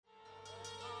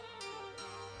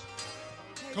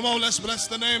Come on, let's bless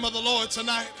the name of the Lord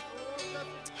tonight.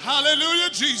 Hallelujah,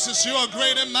 Jesus, you are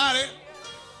great and mighty.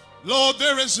 Lord,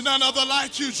 there is none other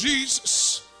like you,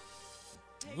 Jesus.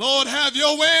 Lord, have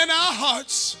your way in our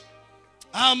hearts,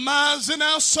 our minds, and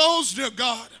our souls, dear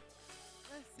God.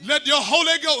 Let your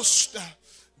Holy Ghost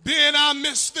be in our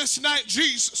midst this night,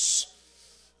 Jesus.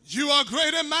 You are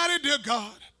great and mighty, dear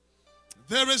God.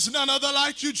 There is none other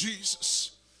like you,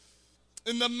 Jesus.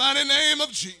 In the mighty name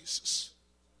of Jesus.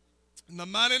 In the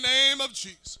mighty name of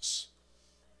Jesus.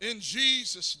 In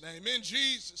Jesus' name. In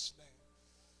Jesus' name.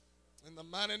 In the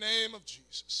mighty name of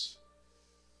Jesus.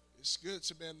 It's good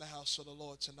to be in the house of the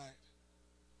Lord tonight.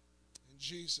 In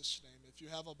Jesus' name. If you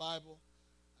have a Bible,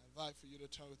 I invite for you to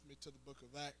turn with me to the book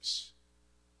of Acts,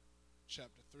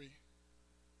 chapter 3.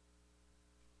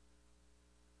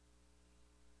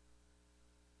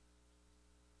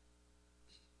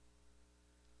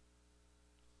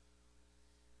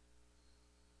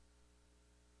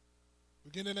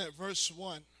 Beginning at verse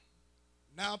 1.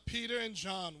 Now Peter and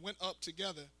John went up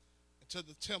together into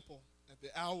the temple at the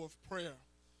hour of prayer,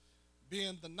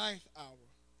 being the 9th hour.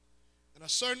 And a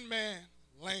certain man,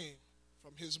 lame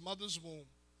from his mother's womb,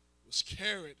 was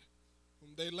carried,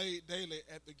 whom they laid daily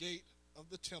at the gate of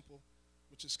the temple,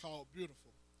 which is called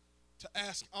Beautiful, to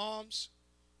ask alms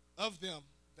of them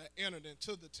that entered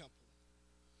into the temple.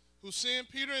 Who, seeing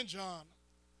Peter and John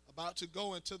about to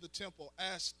go into the temple,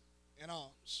 asked an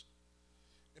alms.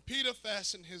 And Peter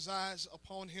fastened his eyes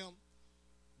upon him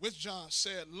with John,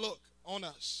 said, Look on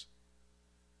us.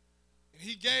 And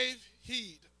he gave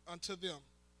heed unto them,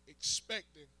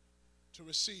 expecting to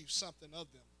receive something of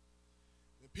them.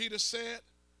 And Peter said,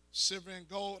 Silver and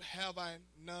gold have I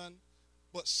none,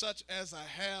 but such as I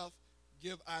have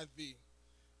give I thee.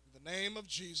 In the name of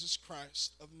Jesus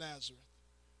Christ of Nazareth,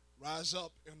 rise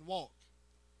up and walk.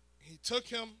 And he took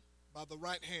him by the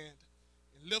right hand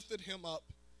and lifted him up,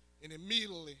 and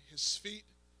immediately his feet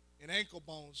and ankle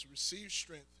bones received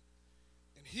strength.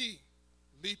 And he,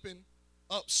 leaping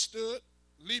up stood,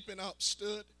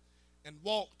 and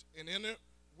walked and entered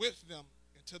with them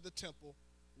into the temple,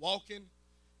 walking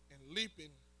and leaping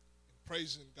and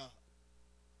praising God.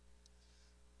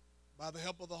 By the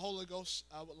help of the Holy Ghost,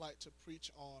 I would like to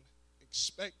preach on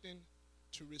expecting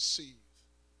to receive.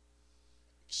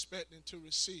 Expecting to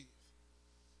receive.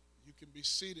 You can be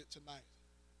seated tonight.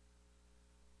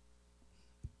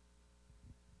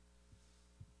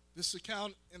 This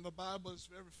account in the Bible is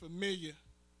very familiar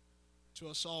to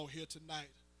us all here tonight,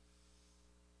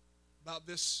 about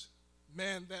this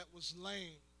man that was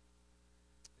lame.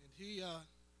 And he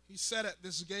sat at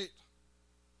this gate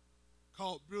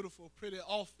called Beautiful pretty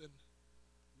often,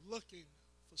 looking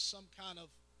for some kind of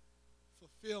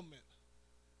fulfillment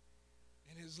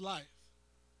in his life.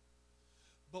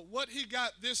 But what he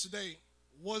got this day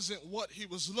wasn't what he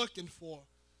was looking for,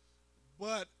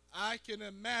 but I can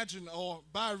imagine, or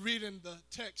by reading the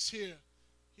text here,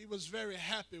 he was very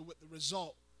happy with the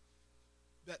result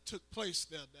that took place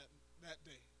there that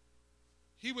day.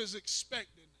 He was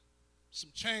expecting some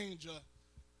change or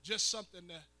just something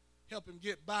to help him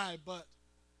get by, but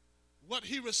what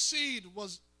he received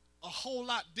was a whole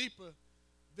lot deeper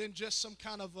than just some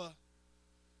kind of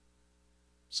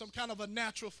a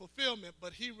natural fulfillment,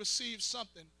 but he received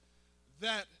something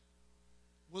that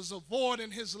was a void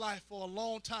in his life for a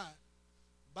long time.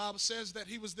 The Bible says that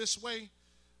he was this way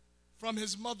from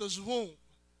his mother's womb.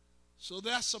 So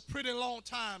that's a pretty long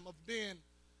time of being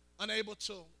unable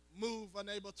to move,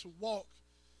 unable to walk.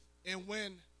 And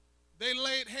when they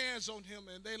laid hands on him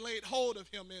and they laid hold of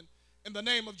him in the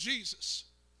name of Jesus,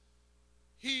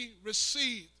 he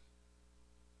received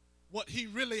what he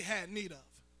really had need of.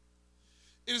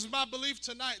 It is my belief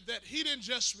tonight that he didn't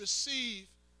just receive,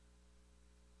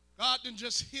 God didn't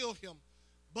just heal him,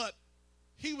 but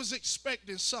he was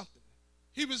expecting something.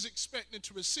 He was expecting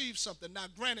to receive something. Now,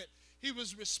 granted, he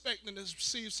was expecting to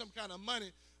receive some kind of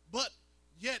money, but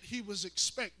yet he was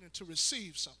expecting to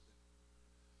receive something.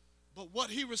 But what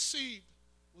he received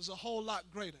was a whole lot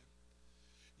greater.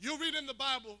 You'll read in the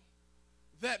Bible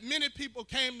that many people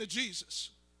came to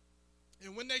Jesus,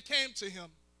 and when they came to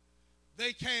him,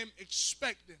 they came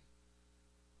expecting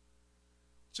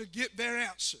to get their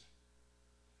answer.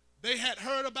 They had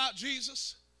heard about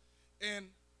Jesus, and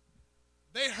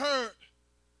they heard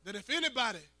that if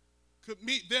anybody could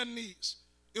meet their needs,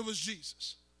 it was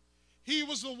Jesus. He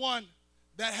was the one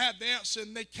that had the answer,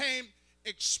 and they came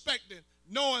expecting,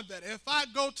 knowing that if I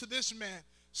go to this man,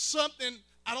 something,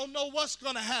 I don't know what's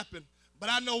going to happen, but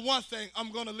I know one thing,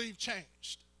 I'm going to leave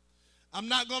changed. I'm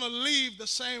not going to leave the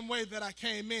same way that I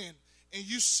came in. And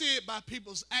you see it by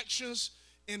people's actions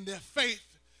in their faith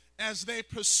as they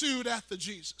pursued after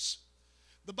Jesus.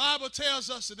 The Bible tells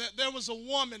us that there was a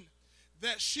woman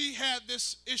that she had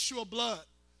this issue of blood.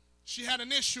 She had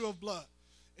an issue of blood.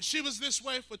 And she was this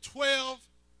way for 12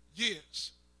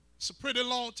 years. It's a pretty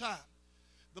long time.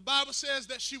 The Bible says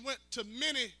that she went to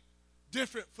many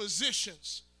different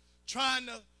physicians trying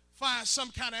to find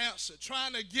some kind of answer,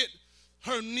 trying to get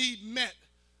her need met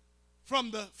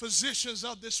from the physicians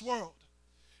of this world.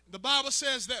 The Bible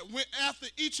says that after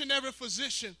each and every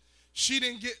physician, she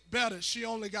didn't get better. She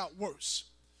only got worse.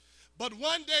 But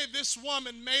one day this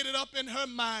woman made it up in her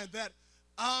mind that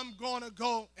I'm going to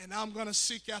go and I'm going to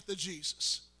seek after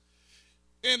Jesus.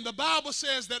 And the Bible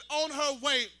says that on her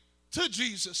way to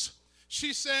Jesus,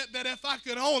 she said that if I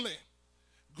could only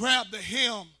grab the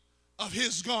hem of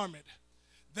his garment,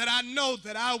 that I know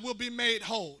that I will be made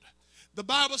whole. The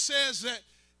Bible says that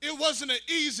it wasn't an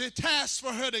easy task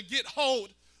for her to get hold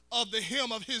of the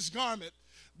hem of his garment,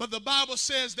 but the Bible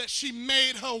says that she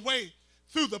made her way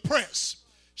through the press.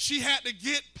 She had to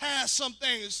get past some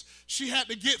things. She had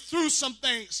to get through some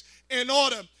things in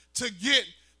order to get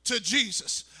to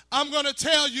Jesus. I'm going to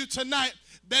tell you tonight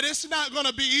that it's not going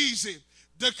to be easy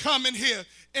to come in here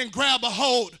and grab a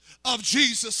hold of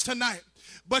Jesus tonight.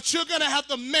 But you're going to have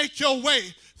to make your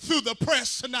way through the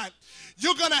press tonight.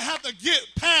 You're going to have to get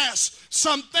past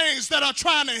some things that are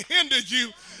trying to hinder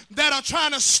you, that are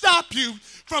trying to stop you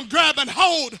from grabbing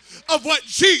hold of what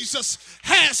Jesus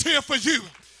has here for you.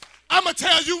 I'm going to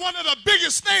tell you one of the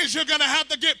biggest things you're going to have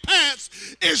to get past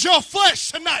is your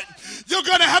flesh tonight. You're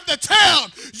going to have to tell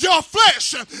your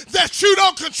flesh that you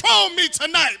don't control me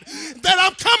tonight, that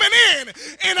I'm coming in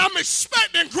and I'm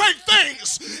expecting great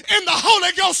things in the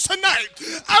Holy Ghost tonight.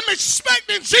 I'm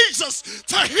expecting Jesus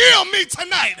to heal me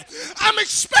tonight. I'm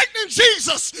expecting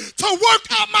Jesus to work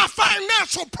out my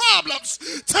financial problems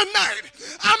tonight.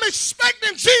 I'm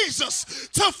expecting Jesus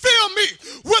to fill me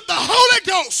with the Holy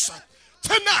Ghost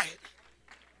tonight.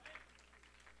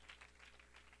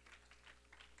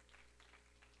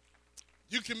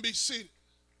 You can be seated.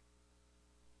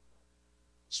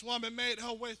 This woman made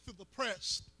her way through the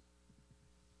press.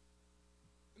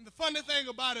 And the funny thing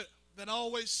about it that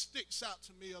always sticks out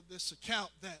to me of this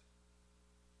account, that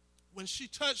when she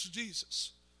touched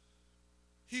Jesus,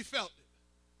 he felt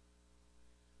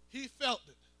it. He felt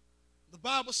it. The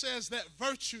Bible says that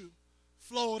virtue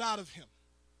flowed out of him.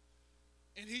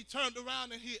 And he turned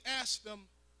around and he asked them,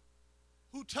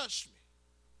 who touched me?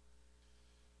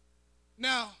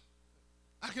 Now,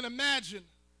 I can imagine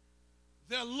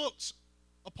their looks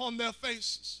upon their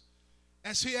faces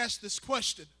as he asked this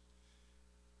question.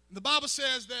 And the Bible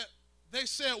says that they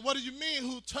said, what do you mean,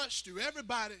 who touched you?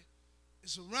 Everybody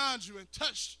is around you and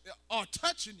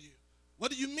touching you. What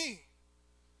do you mean?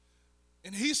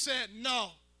 And he said, no,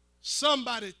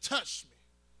 somebody touched me.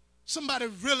 Somebody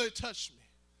really touched me.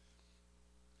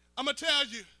 I'm going to tell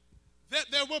you that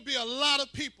there will be a lot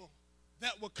of people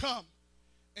that will come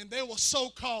and they will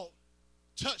so-called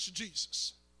touch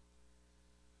Jesus.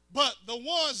 But the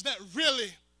ones that really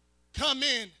come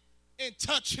in and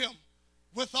touch him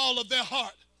with all of their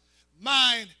heart,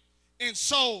 mind, and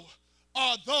soul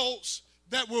are those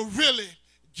that will really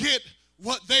get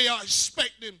what they are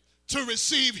expecting to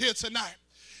receive here tonight.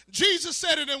 Jesus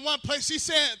said it in one place. He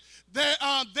said,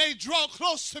 they draw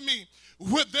close to me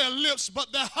with their lips,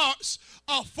 but their hearts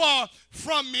are far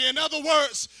from me. In other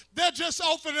words, they're just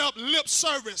offering up lip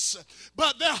service,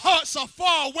 but their hearts are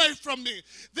far away from me.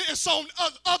 It's on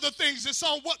other things. It's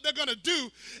on what they're going to do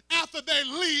after they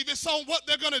leave. It's on what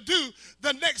they're going to do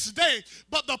the next day.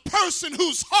 But the person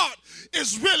whose heart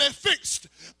is really fixed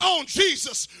on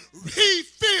Jesus, he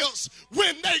feels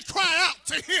when they cry out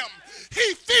to him.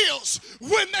 He feels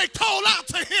when they call out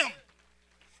to him.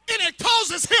 And it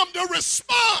causes him to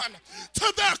respond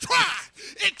to their cry.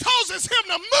 It causes him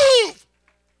to move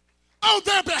on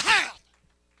their behalf.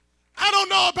 I don't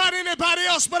know about anybody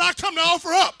else, but I come to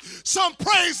offer up some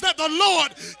praise that the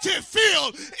Lord can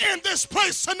feel in this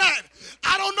place tonight.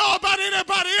 I don't know about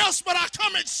anybody else, but I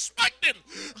come expecting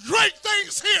great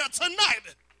things here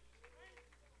tonight.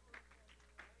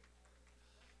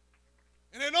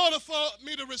 And in order for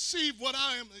me to receive what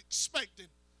I am expecting,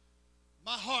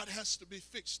 my heart has to be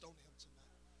fixed on him tonight.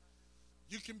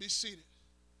 You can be seated.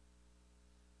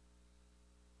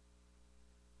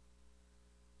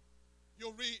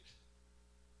 You'll read.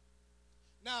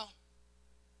 Now,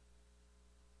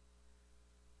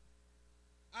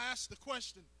 I asked the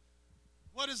question,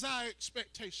 what is our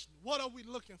expectation? What are we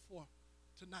looking for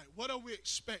tonight? What are we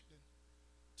expecting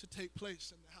to take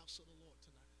place in the house of the Lord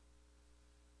tonight?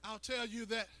 I'll tell you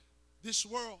that this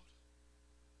world,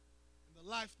 the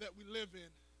life that we live in,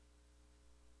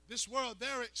 this world,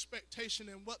 their expectation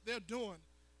and what they're doing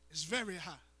is very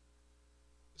high.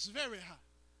 It's very high.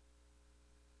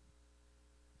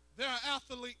 There are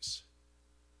athletes,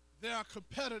 there are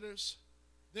competitors,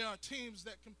 there are teams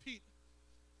that compete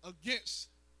against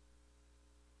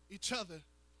each other.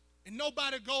 And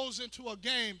nobody goes into a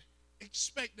game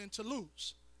expecting to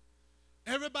lose.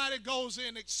 Everybody goes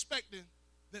in expecting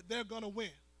that they're going to win.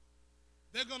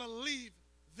 They're going to leave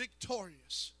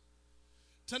victorious.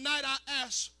 Tonight I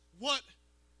ask, what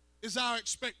is our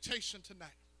expectation tonight?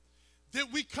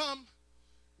 Did we come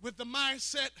with the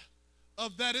mindset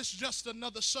of that it's just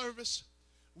another service?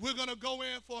 We're going to go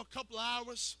in for a couple of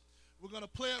hours. We're going to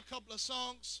play a couple of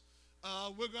songs.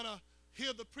 We're going to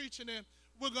hear the preaching and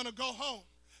we're going to go home.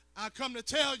 I come to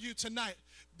tell you tonight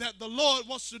that the Lord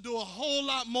wants to do a whole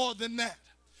lot more than that.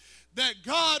 That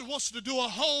God wants to do a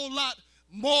whole lot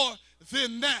more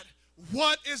than that.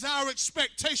 What is our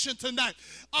expectation tonight?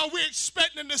 Are we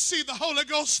expecting to see the Holy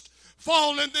Ghost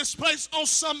fall in this place on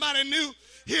somebody new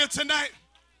here tonight?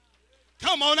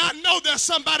 Come on, I know there's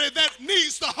somebody that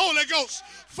needs the Holy Ghost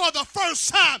for the first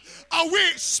time. Are we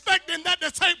expecting that to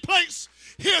take place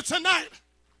here tonight?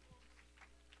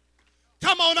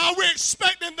 Come on, are we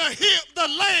expecting the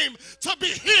lame to be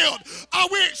healed? Are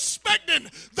we expecting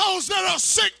those that are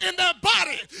sick in their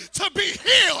body to be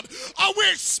healed? Are we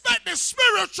expecting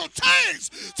spiritual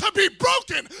chains to be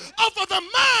broken off of the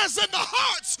minds and the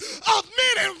hearts of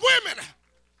men and women?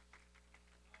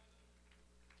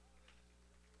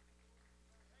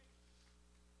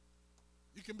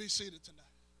 You can be seated tonight.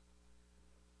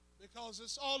 Because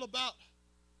it's all about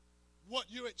what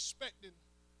you're expecting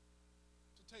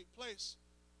to take place.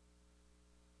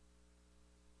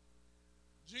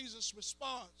 Jesus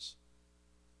respond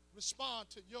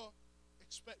to your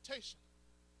expectation.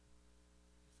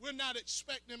 If we're not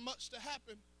expecting much to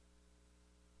happen,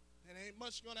 then ain't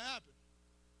much going to happen.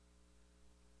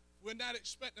 If we're not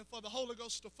expecting for the Holy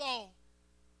Ghost to fall,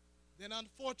 then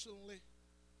unfortunately,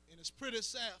 and it's pretty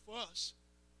sad for us,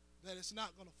 that it's not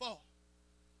going to fall.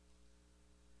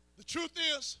 The truth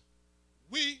is,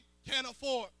 we can't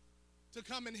afford to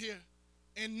come in here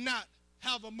and not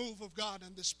have a move of God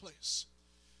in this place.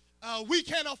 We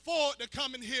can't afford to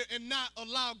come in here and not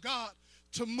allow God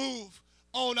to move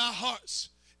on our hearts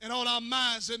and on our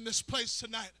minds in this place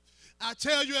tonight. I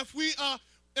tell you, if we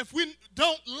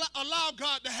don't allow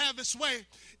God to have his way,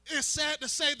 it's sad to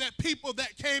say that people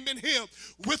that came in here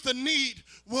with a need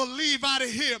will leave out of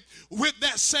here with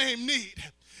that same need.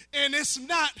 And it's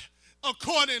not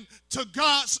according to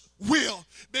God's will,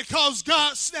 because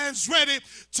God stands ready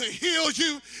to heal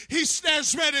you. He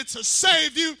stands ready to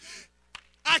save you.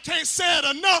 I can't say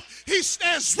it enough. He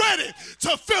stands ready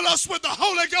to fill us with the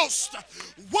Holy Ghost.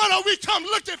 What are we come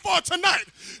looking for tonight?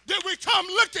 Did we come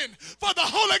looking for the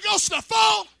Holy Ghost to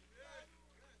fall?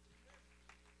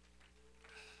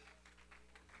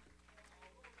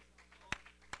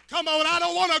 Come on, I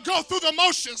don't want to go through the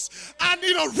motions. I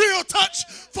need a real touch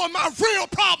for my real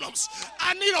problems.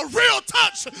 I need a real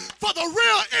touch for the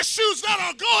real issues that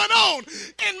are going on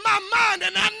in my mind,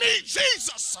 and I need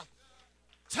Jesus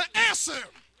to answer.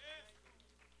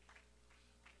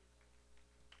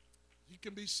 You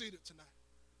can be seated tonight.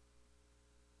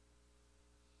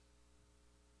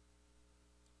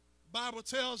 The Bible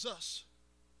tells us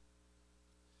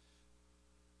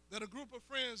that a group of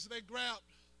friends, they grabbed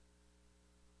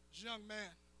this young man,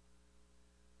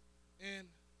 and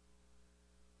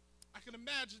I can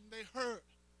imagine they heard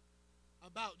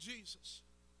about Jesus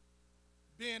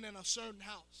being in a certain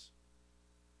house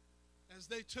as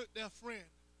they took their friend,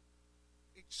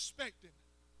 expecting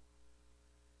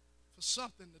for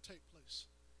something to take place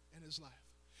in his life.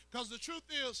 Because the truth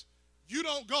is, you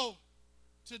don't go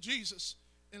to Jesus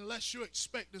unless you're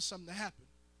expecting something to happen.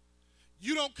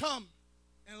 You don't come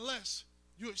unless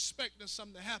you're expecting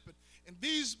something to happen. And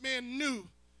these men knew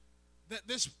that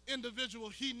this individual,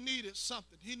 he needed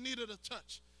something. He needed a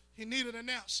touch. He needed an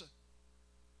answer.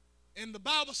 And the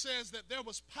Bible says that there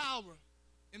was power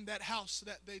in that house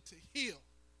that day to heal.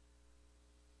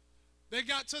 They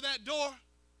got to that door,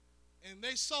 and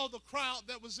they saw the crowd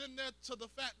that was in there to the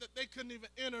fact that they couldn't even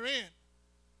enter in.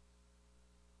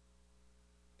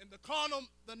 And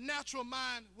the natural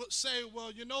mind would say,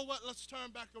 well, you know what, let's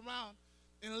turn back around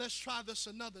and let's try this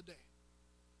another day,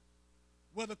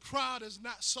 where the crowd is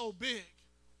not so big.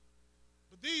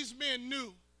 But these men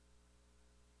knew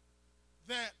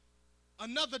that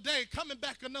another day, coming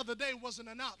back another day wasn't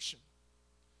an option.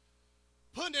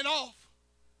 Putting it off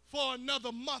for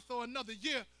another month or another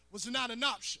year was not an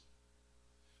option.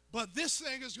 But this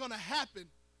thing is going to happen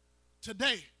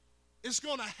today. It's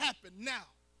going to happen now.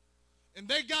 And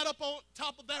they got up on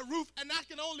top of that roof, and I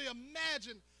can only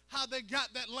imagine how they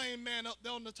got that lame man up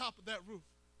there on the top of that roof.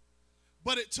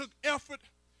 But it took effort.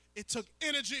 It took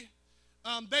energy.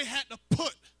 They had to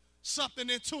put something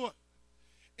into it.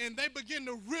 And they begin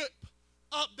to rip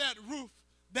up that roof,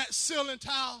 that ceiling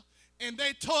tile, and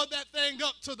they tore that thing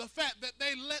up to the fact that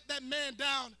they let that man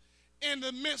down in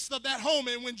the midst of that home.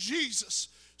 And when Jesus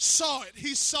saw it,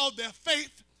 he saw their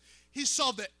faith, he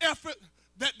saw the effort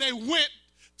that they went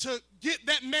to get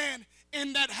that man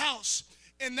in that house.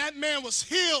 And that man was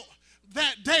healed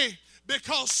that day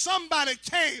because somebody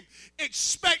came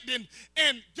expecting,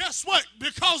 and guess what?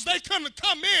 Because they couldn't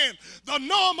come in the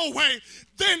normal way,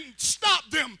 didn't stop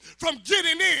them from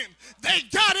getting in. They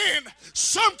got in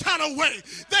some kind of way.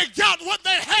 They got what they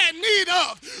had need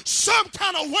of some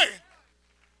kind of way.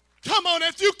 Come on,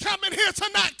 if you come in here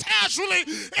tonight casually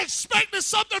expecting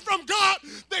something from God,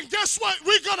 then guess what?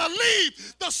 We're going to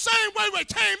leave the same way we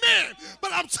came in. But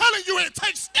I'm telling you, it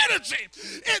takes energy.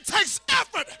 It takes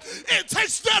effort. It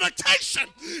takes dedication.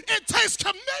 It takes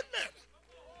commitment.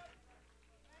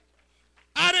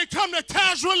 I didn't come to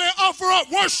casually offer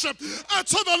up worship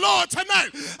unto the Lord tonight.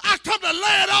 I come to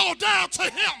lay it all down to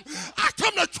him. I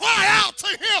come to cry out to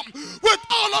him with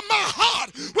all of my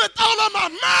heart, with all of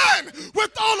my mind,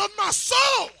 with all of my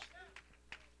soul.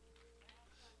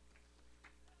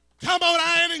 Come on,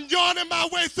 I ain't yawning my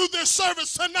way through this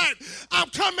service tonight. I'm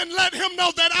coming to let him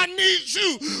know that I need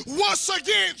you once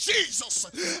again, Jesus.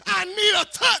 I need a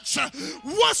touch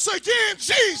once again,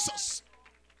 Jesus.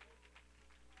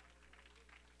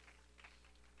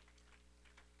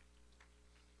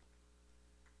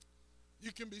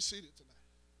 You can be seated tonight.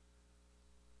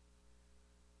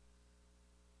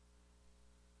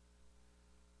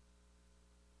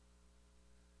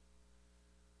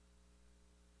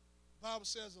 The Bible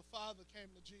says a father came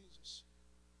to Jesus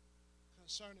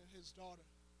concerning his daughter.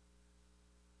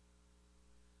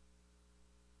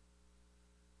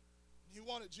 He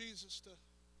wanted Jesus to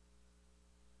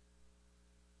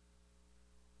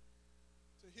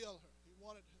heal her.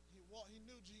 He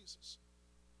knew Jesus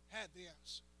had the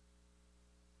answer.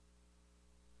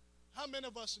 How many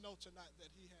of us know tonight that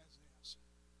he has the answer?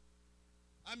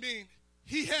 I mean,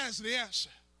 he has the answer.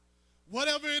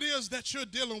 Whatever it is that you're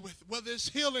dealing with, whether it's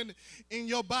healing in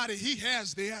your body, he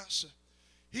has the answer.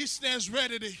 He stands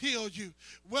ready to heal you.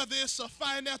 Whether it's a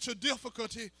financial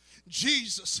difficulty,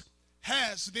 Jesus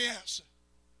has the answer.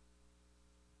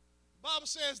 The Bible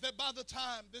says that by the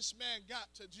time this man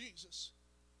got to Jesus,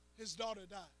 his daughter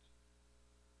died.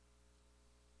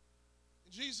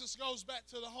 And Jesus goes back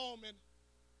to the home, and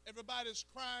everybody's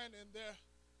crying and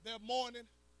they're mourning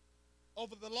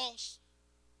over the loss.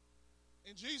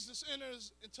 And Jesus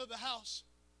enters into the house,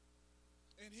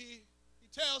 and he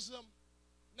tells them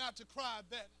not to cry,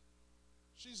 that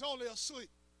she's only asleep.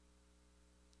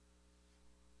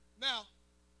 Now,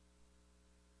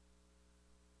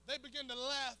 they begin to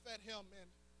laugh at him and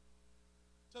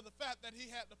to the fact that he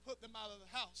had to put them out of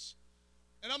the house.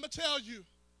 And I'm going to tell you,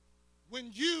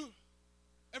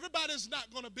 everybody's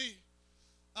not going to be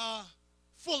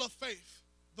full of faith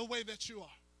the way that you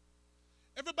are.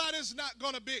 Everybody's not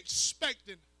going to be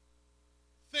expecting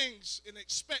things and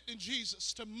expecting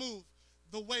Jesus to move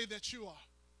the way that you are.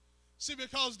 See,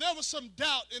 because there was some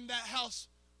doubt in that house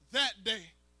that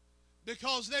day,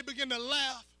 because they begin to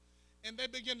laugh and they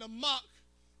begin to mock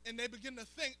and they begin to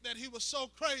think that he was so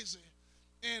crazy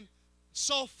and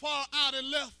so far out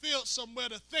in left field somewhere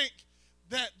to think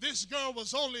that this girl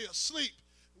was only asleep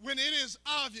when it is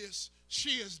obvious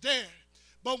she is dead.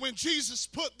 But when Jesus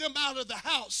put them out of the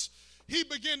house, he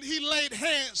laid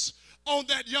hands on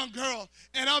that young girl.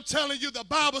 And I'm telling you, the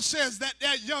Bible says that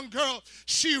young girl,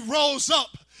 she rose up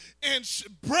and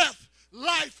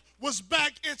life was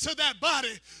back into that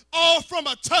body, all from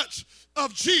a touch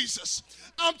of Jesus.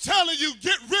 I'm telling you,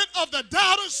 get rid of the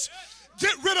doubters,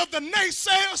 get rid of the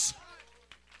naysayers.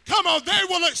 Come on, they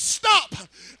will stop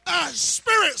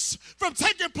spirits from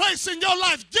taking place in your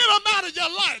life. Get them out of your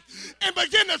life and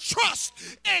begin to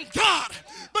trust in God.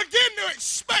 Begin to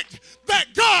expect that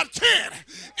God can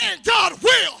and God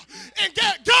will and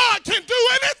that God can do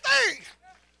anything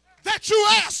that you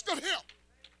ask of him.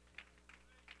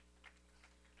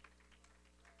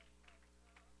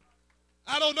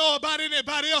 I don't know about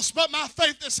anybody else, but my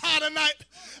faith is high tonight.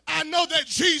 I know that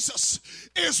Jesus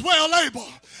is well able.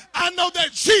 I know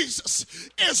that Jesus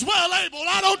is well able.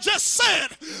 I don't just say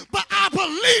it, but I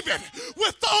believe it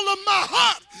with all of my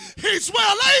heart. He's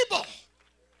well able.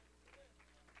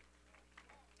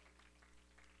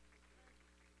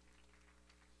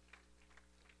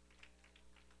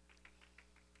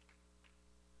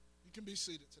 You can be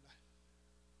seated tonight.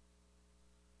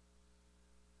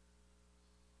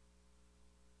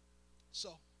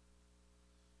 So,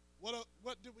 what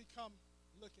did we come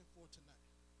looking for tonight?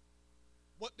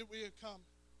 What did we come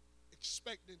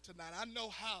expecting tonight? I know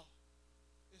how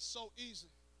it's so easy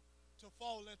to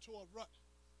fall into a rut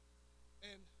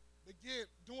and begin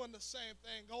doing the same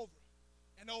thing over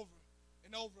and over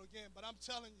and over again. But I'm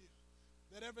telling you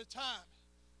that every time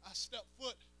I step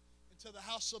foot into the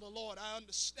house of the Lord, I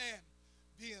understand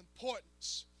the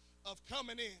importance of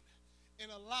coming in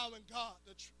and allowing God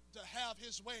to have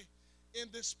his way in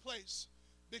this place.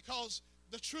 Because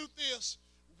the truth is,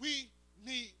 we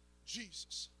need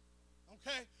Jesus.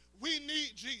 Okay? We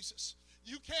need Jesus.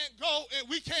 We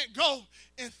can't go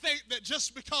and think that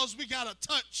just because we got a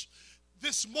touch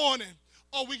this morning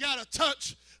or we got a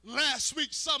touch last week,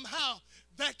 somehow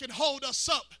that can hold us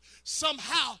up,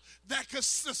 somehow that can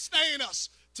sustain us.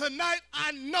 Tonight,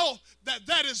 I know that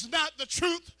that is not the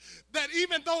truth, that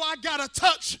even though I got a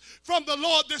touch from the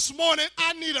Lord this morning,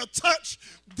 I need a touch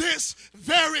this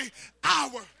very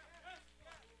hour.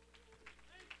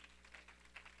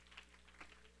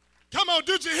 Come on,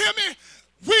 did you hear me?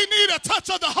 We need a touch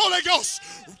of the Holy Ghost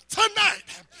tonight.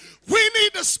 We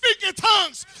need to speak in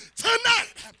tongues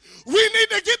tonight. We need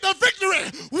to get the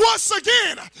victory once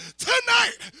again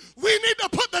tonight. We need to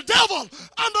put the devil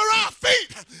under our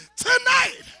feet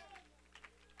tonight.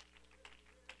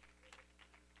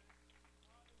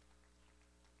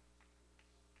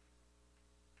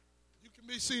 You can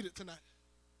be seated tonight.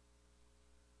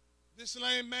 This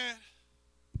lame man,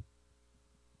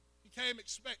 he came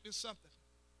expecting something.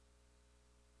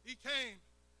 He came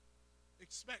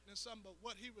expecting something, but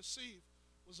what he received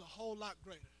was a whole lot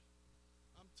greater.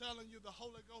 I'm telling you, the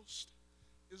Holy Ghost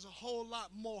is a whole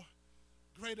lot more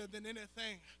greater than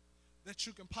anything that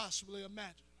you can possibly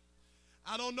imagine.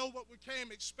 I don't know what we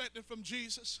came expecting from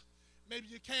Jesus. Maybe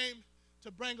you came to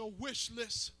bring a wish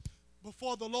list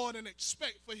before the Lord and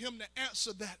expect for him to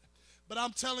answer that. But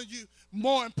I'm telling you,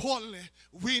 more importantly,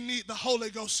 we need the Holy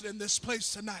Ghost in this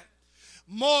place tonight.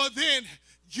 More than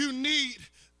you need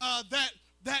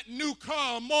that new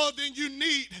car, more than you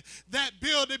need that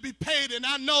bill to be paid. And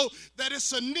I know that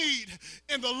it's a need,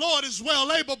 and the Lord is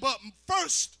well able. But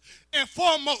first and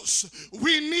foremost,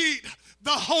 we need the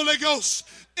Holy Ghost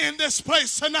in this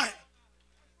place tonight.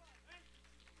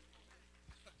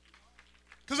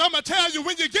 Because I'm going to tell you,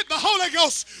 when you get the Holy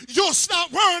Ghost, you'll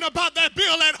stop worrying about that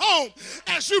bill at home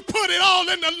as you put it all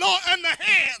in the Lord, in the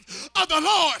hands of the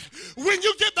Lord. When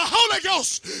you get the Holy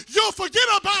Ghost, you'll forget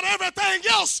about everything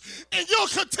else, and you'll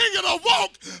continue to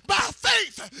walk by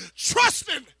faith,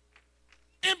 trusting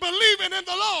and believing in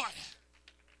the Lord.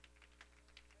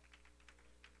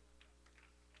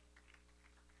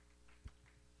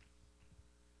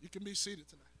 You can be seated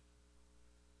tonight.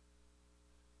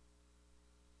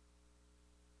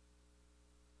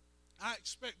 I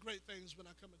expect great things when I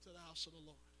come into the house of the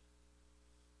Lord.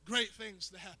 Great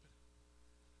things to happen.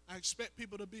 I expect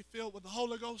people to be filled with the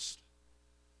Holy Ghost.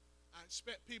 I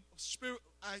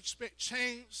expect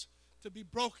chains to be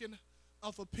broken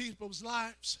off of people's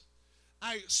lives.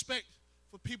 I expect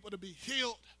for people to be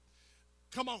healed.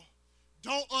 Come on.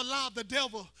 Don't allow the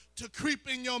devil to creep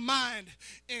in your mind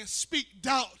and speak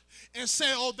doubt and say,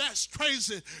 oh, that's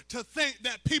crazy to think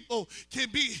that people can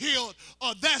be healed,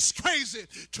 or that's crazy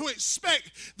to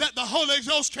expect that the Holy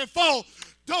Ghost can fall.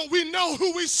 Don't we know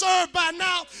who we serve by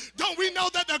now? Don't we know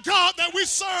that the God that we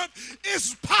serve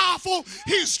is powerful,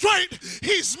 he's great,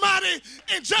 he's mighty,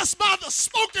 and just by the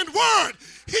spoken word,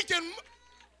 he can...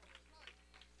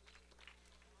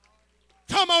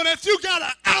 Come on, if you got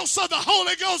an ounce of the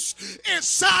Holy Ghost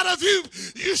inside of you,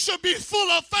 you should be full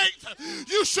of faith.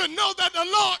 You should know that the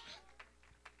Lord...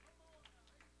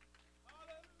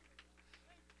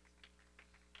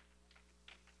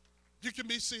 You can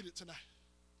be seated tonight.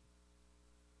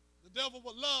 The devil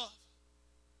would love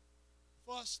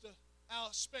for us to,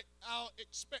 our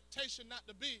expectation not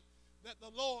to be that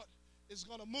the Lord is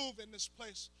going to move in this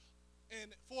place,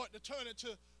 and for it to turn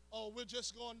into, oh, we're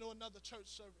just going to another church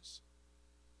service.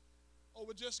 Or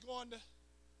we're just going to,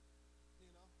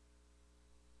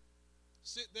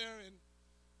 sit there and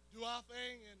do our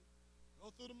thing and go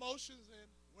through the motions, and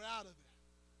we're out of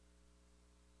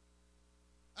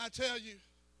there. I tell you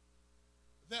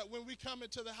that when we come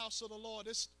into the house of the Lord,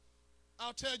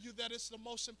 I'll tell you that it's the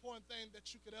most important thing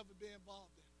that you could ever be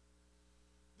involved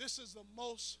in. This is the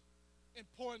most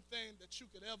important thing that you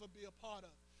could ever be a part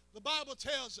of. The Bible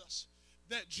tells us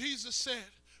that Jesus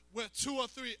said, where two or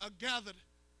three are gathered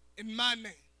in my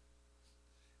name.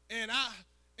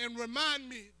 And remind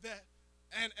me that,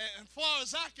 and far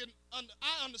as I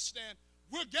understand,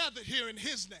 we're gathered here in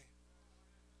his name.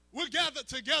 We're gathered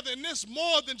together, and there's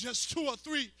more than just two or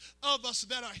three of us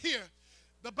that are here.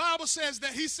 The Bible says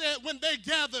that he said, when they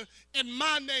gather in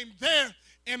my name, there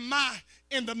am I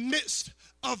in the midst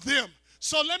of them.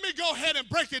 So let me go ahead and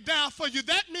break it down for you.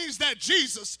 That means that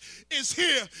Jesus is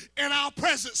here in our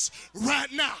presence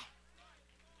right now.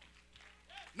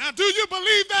 Now, do you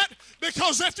believe that?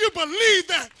 Because if you believe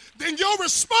that, then your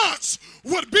response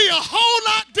would be a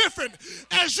whole lot different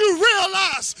as you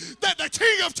realize that the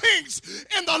King of Kings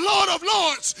and the Lord of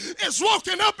Lords is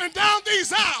walking up and down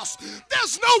these aisles.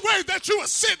 There's no way that you would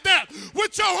sit there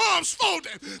with your arms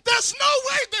folded. There's no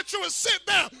way that you would sit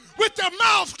there with your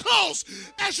mouth closed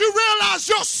as you realize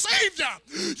your Savior,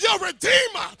 your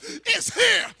Redeemer is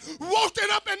here, walking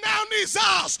up and down these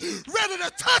aisles, ready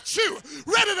to touch you,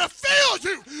 ready to feel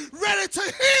you, ready to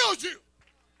heal you.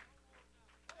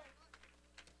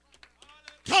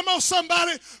 Come on,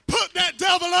 somebody, put that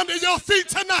devil under your feet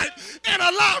tonight and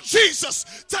allow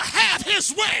Jesus to have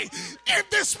his way in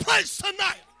this place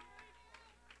tonight.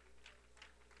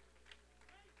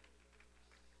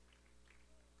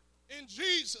 In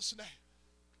Jesus' name,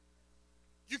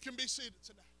 you can be seated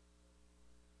tonight.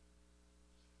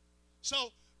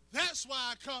 So that's why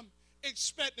I come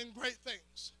expecting great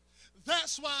things.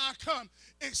 That's why I come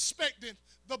expecting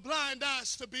the blind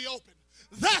eyes to be opened.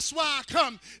 That's why I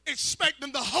come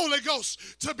expecting the Holy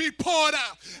Ghost to be poured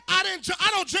out. I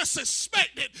don't just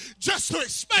expect it just to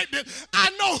expect it.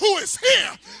 I know who is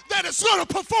here that is going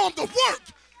to perform the work.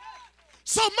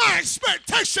 So my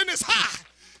expectation is high.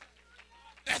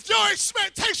 If your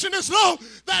expectation is low,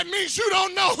 that means you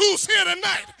don't know who's here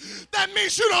tonight. That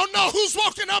means you don't know who's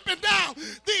walking up and down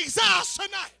these aisles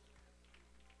tonight.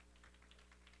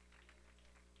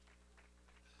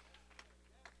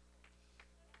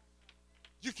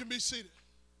 You can be seated.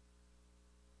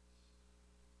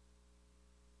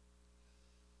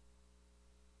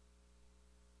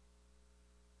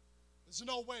 There's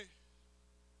no way,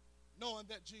 knowing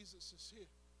that Jesus is here,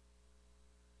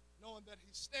 knowing that he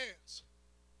stands,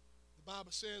 the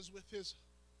Bible says, with his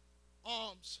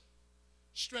arms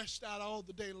stretched out all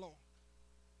the day long.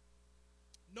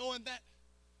 Knowing that,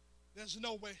 there's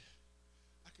no way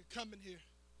I could come in here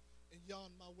and yawn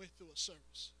my way through a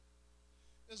service.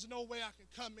 There's no way I can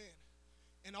come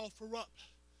in and offer up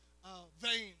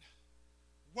vain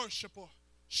worship or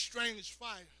strange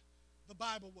fire, the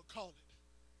Bible would call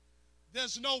it.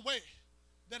 There's no way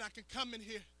that I can come in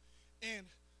here and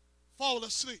fall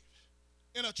asleep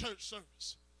in a church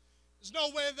service. There's no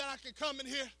way that I can come in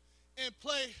here and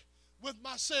play with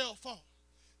my cell phone.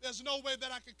 There's no way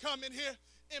that I can come in here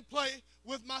and play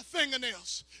with my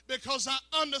fingernails, because I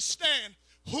understand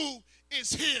who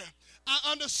is here.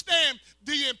 I understand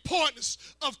the importance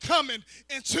of coming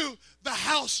into the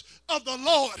house of the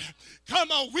Lord.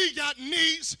 Come on, we got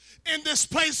needs in this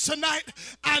place tonight.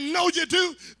 I know you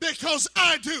do, because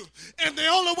I do. And the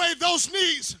only way those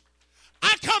needs,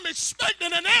 I come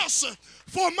expecting an answer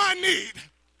for my need.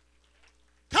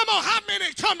 Come on, how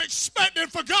many come expecting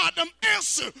for God to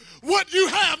answer what you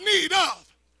have need of?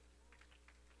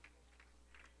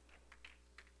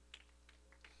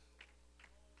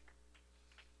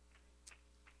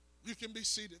 You can be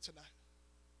seated tonight.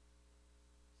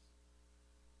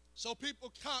 So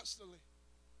people constantly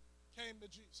came to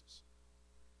Jesus.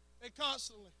 They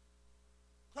constantly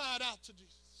cried out to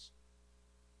Jesus,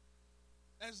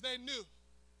 as they knew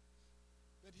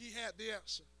that he had the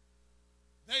answer.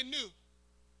 They knew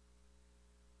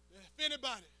that if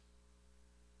anybody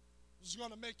was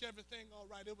going to make everything all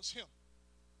right, it was him.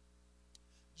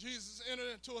 Jesus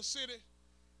entered into a city,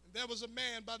 and there was a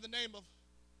man by the name of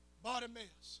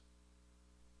Bartimaeus.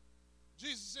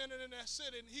 Jesus entered in that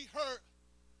city, and he heard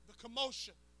the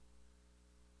commotion.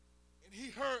 And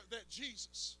he heard that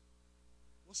Jesus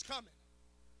was coming.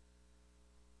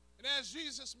 And as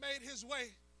Jesus made his way,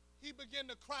 he began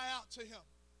to cry out to him.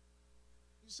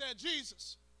 He said,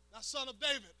 "Jesus, thou son of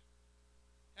David,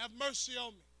 have mercy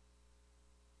on me."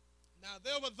 Now,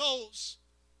 there were those,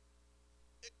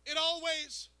 it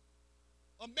always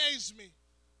amazed me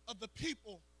of the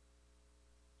people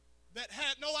that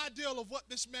had no idea of what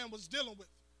this man was dealing with,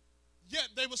 yet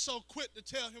they were so quick to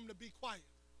tell him to be quiet.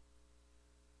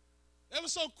 They were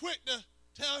so quick to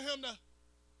tell him to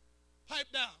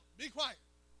pipe down, be quiet.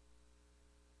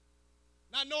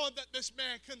 Not knowing that this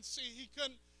man couldn't see, he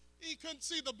couldn't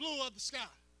see the blue of the sky.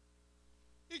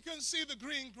 He couldn't see the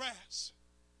green grass.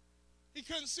 He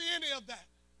couldn't see any of that.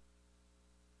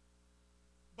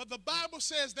 But the Bible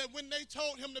says that when they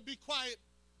told him to be quiet,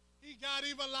 he got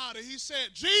even louder. He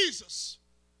said, "Jesus,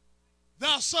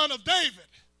 thou son of David,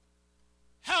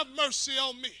 have mercy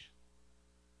on me."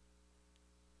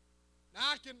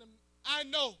 Now I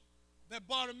know that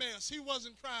Bartimaeus, he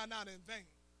wasn't crying out in vain.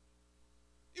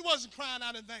 He wasn't crying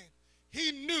out in vain.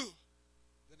 He knew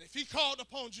that if he called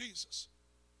upon Jesus,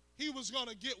 he was going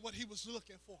to get what he was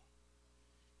looking for.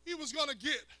 he was going to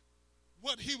get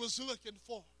what he was looking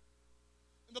for.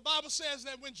 And the Bible says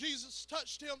that when Jesus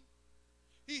touched him,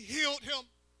 he healed him.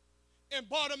 And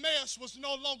Bartimaeus was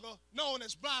no longer known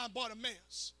as blind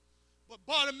Bartimaeus. But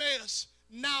Bartimaeus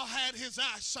now had his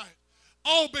eyesight.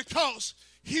 All because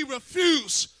he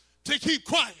refused to keep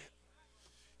quiet.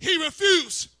 He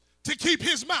refused to keep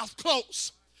his mouth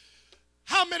closed.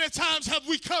 How many times have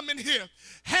we come in here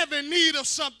having need of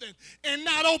something and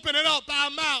not opening up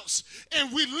our mouths,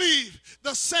 and we leave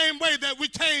the same way that we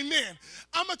came in?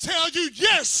 I'm going to tell you,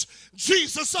 yes,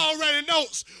 Jesus already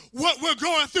knows what we're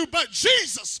going through, but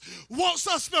Jesus wants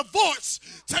us to voice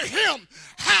to him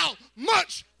how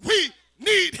much we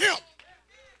need him.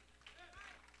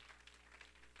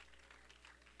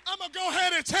 I'm going to go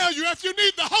ahead and tell you, if you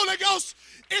need the Holy Ghost,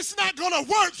 it's not going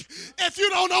to work if you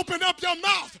don't open up your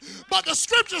mouth. But the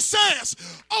scripture says,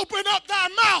 open up thy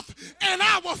mouth and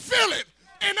I will fill it.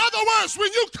 In other words,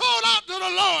 when you call out to the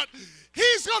Lord,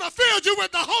 he's going to fill you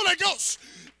with the Holy Ghost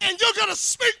and you're going to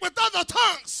speak with other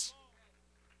tongues.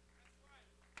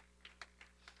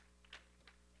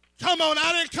 Come on,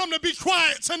 I didn't come to be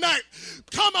quiet tonight.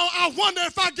 Come on, I wonder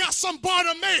if I got some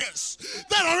Bartimaeus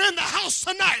that are in the house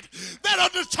tonight that are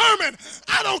determined.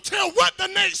 I don't care what the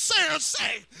naysayers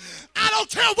say. I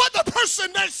don't care what the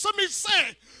person next to me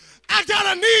say. I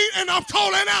got a need and I'm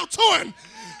calling out to him.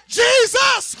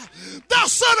 Jesus, thou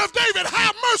son of David,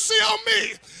 have mercy on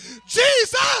me.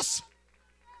 Jesus.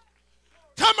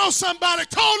 Come on, somebody,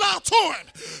 call out to him.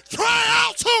 Cry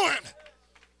out to him.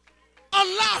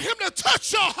 Allow him to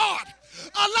touch your heart.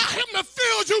 Allow him to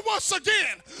fill you once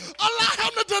again. Allow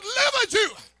him to deliver you.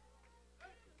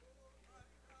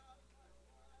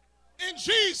 In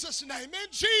Jesus' name,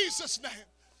 in Jesus' name.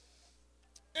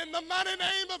 In the mighty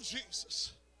name of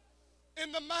Jesus.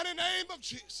 In the mighty name of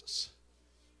Jesus.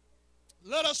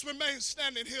 Let us remain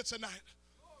standing here tonight.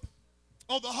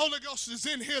 Oh, the Holy Ghost is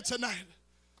in here tonight.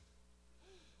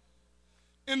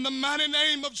 In the mighty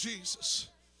name of Jesus.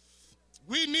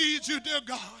 We need you, dear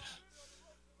God.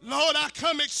 Lord, I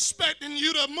come expecting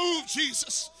you to move,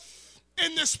 Jesus,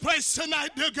 in this place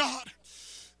tonight, dear God.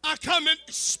 I come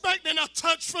expecting a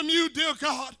touch from you, dear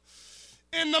God.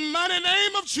 In the mighty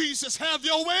name of Jesus, have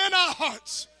your way in our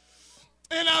hearts,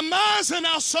 in our minds and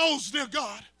our souls, dear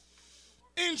God.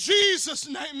 In Jesus'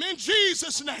 name, in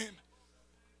Jesus' name.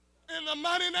 In the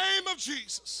mighty name of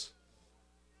Jesus.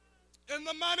 In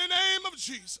the mighty name of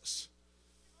Jesus.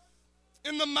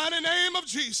 In the mighty name of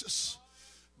Jesus.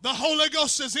 The Holy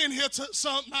Ghost is in here to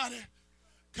somebody.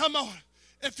 Come on.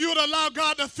 If you would allow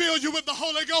God to fill you with the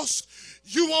Holy Ghost,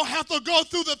 you won't have to go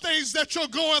through the things that you're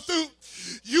going through.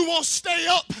 You won't stay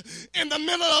up in the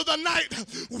middle of the night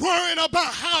worrying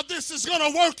about how this is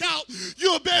going to work out.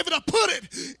 You'll be able to put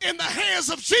it in the hands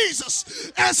of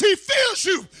Jesus as he fills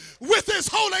you with his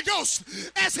Holy Ghost,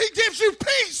 as he gives you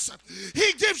peace,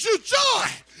 he gives you joy,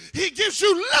 he gives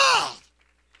you love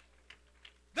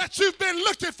that you've been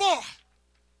looking for.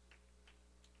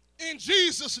 In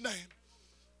Jesus' name,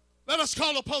 let us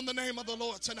call upon the name of the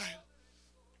Lord tonight.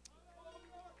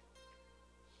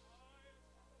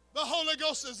 The Holy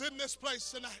Ghost is in this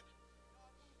place tonight.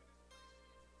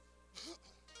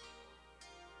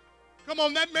 Come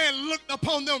on, that man looked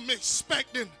upon them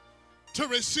expecting to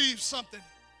receive something.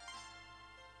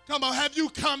 Come on, have you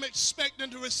come expecting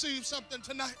to receive something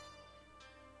tonight?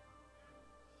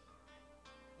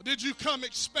 Or did you come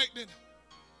expecting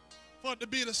for it to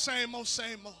be the same old,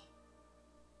 same old?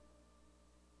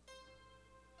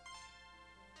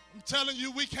 I'm telling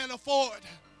you, we can't afford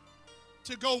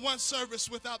to go one service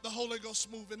without the Holy Ghost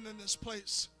moving in this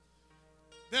place.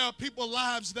 There are people's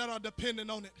lives that are dependent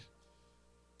on it.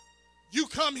 You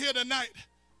come here tonight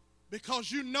because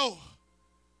you know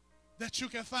that you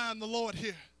can find the Lord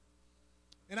here.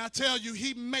 And I tell you,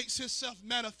 he makes himself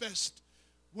manifest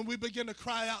when we begin to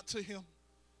cry out to him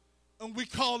and we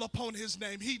call upon his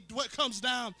name. He comes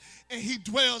down and he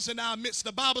dwells in our midst.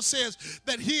 The Bible says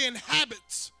that he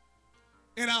inhabits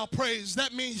in our praise.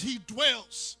 That means he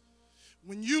dwells.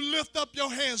 When you lift up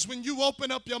your hands, when you open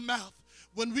up your mouth,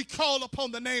 when we call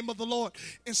upon the name of the Lord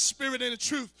in spirit and in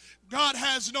truth, God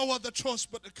has no other choice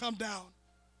but to come down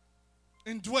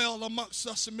and dwell amongst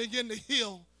us and begin to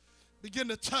heal, begin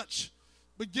to touch,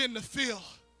 begin to feel.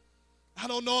 I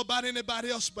don't know about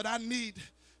anybody else, but I need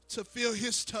to feel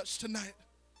his touch tonight.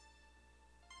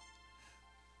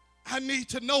 I need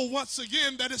to know once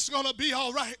again that it's going to be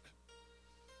all right,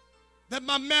 that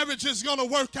my marriage is going to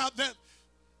work out, that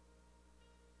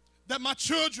my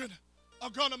children are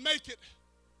going to make it.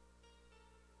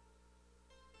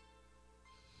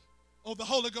 Oh, the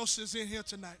Holy Ghost is in here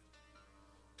tonight.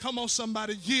 Come on,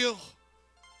 somebody, yield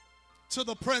to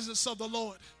the presence of the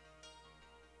Lord.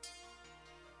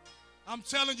 I'm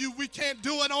telling you, we can't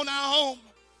do it on our own.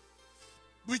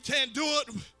 We can't do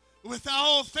it with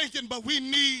our own thinking, but we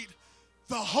need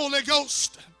the Holy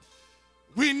Ghost.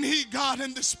 We need God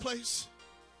in this place.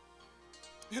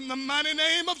 In the mighty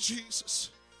name of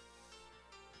Jesus.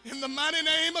 In the mighty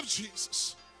name of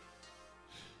Jesus.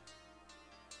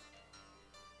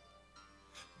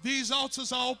 These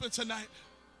altars are open tonight.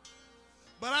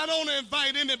 But I don't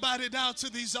invite anybody down to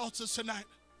these altars tonight.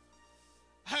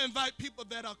 I invite people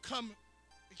that are coming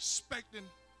expecting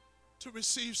to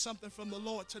receive something from the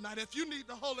Lord tonight. If you need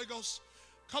the Holy Ghost,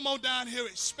 come on down here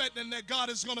expecting that God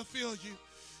is going to fill you.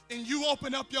 And you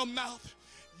open up your mouth,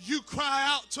 you cry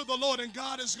out to the Lord, and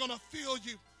God is going to fill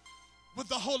you with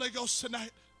the Holy Ghost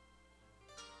tonight.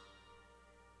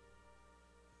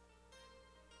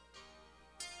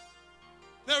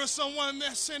 There is someone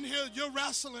that's in here, you're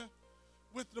wrestling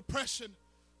with depression.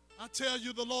 I tell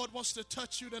you, the Lord wants to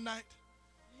touch you tonight.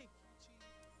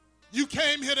 You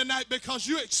came here tonight because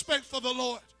you expect for the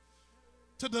Lord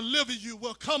to deliver you.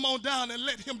 Well, come on down and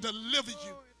let him deliver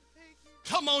you.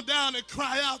 Come on down and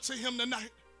cry out to him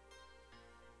tonight.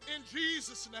 In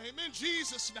Jesus' name, in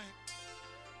Jesus' name.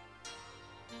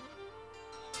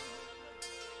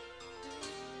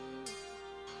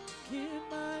 Give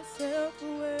myself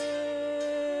away.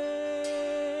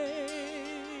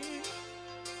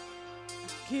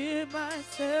 Give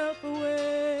myself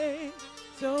away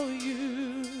so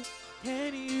you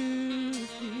can use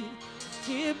me.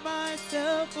 Give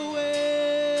myself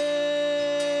away.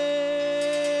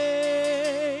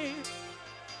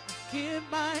 Give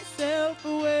myself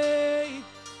away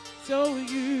so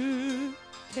you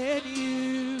can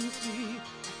use me.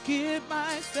 Give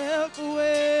myself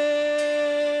away.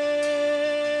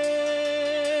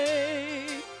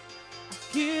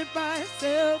 Give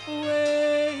myself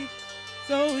away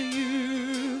so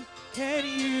you can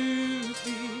use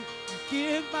me.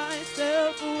 Give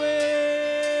myself away.